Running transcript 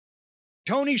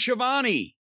Tony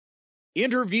Schiavone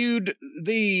interviewed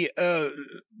the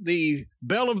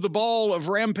belle of the ball of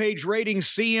Rampage ratings,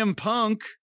 CM Punk,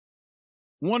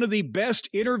 one of the best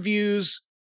interviews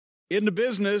in the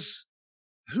business,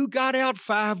 who got out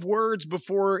 5 words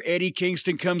before Eddie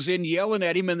Kingston comes in yelling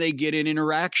at him and they get in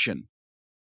interaction.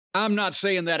 I'm not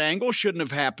saying that angle shouldn't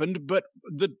have happened, but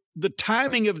the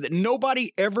timing of that,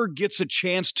 nobody ever gets a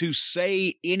chance to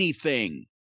say anything.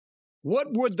 What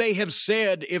would they have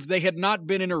said if they had not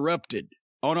been interrupted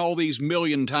on all these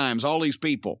million times, all these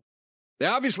people? They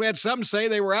obviously had something to say.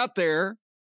 They were out there.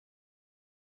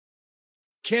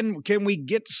 Can we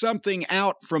get something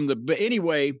out from but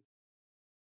anyway,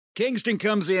 Kingston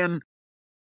comes in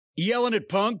yelling at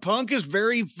Punk. Punk is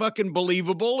very fucking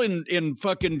believable in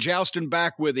fucking jousting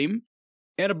back with him.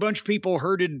 And a bunch of people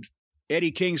herded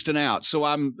Eddie Kingston out. So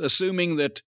I'm assuming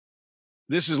that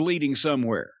this is leading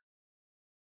somewhere.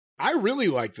 I really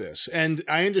like this. And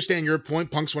I understand your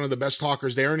point. Punk's one of the best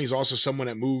talkers there, and he's also someone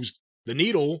that moves the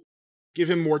needle. Give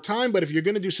him more time. But if you're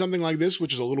going to do something like this,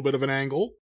 which is a little bit of an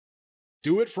angle,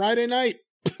 do it Friday night.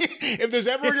 If there's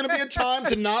ever going to be a time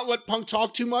to not let Punk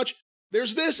talk too much,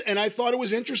 there's this. And I thought it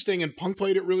was interesting, and Punk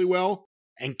played it really well.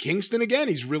 And Kingston, again,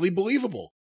 he's really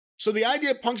believable. So the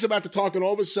idea Punk's about to talk, and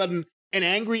all of a sudden, an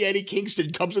angry Eddie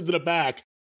Kingston comes into the back,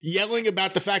 yelling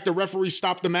about the fact the referee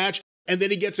stopped the match, and then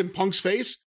he gets in Punk's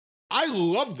face. I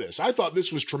love this. I thought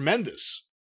this was tremendous.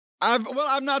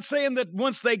 I'm not saying that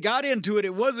once they got into it,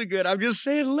 it wasn't good. I'm just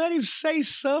saying let him say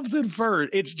something first.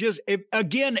 It's just,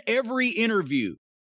 again, every interview,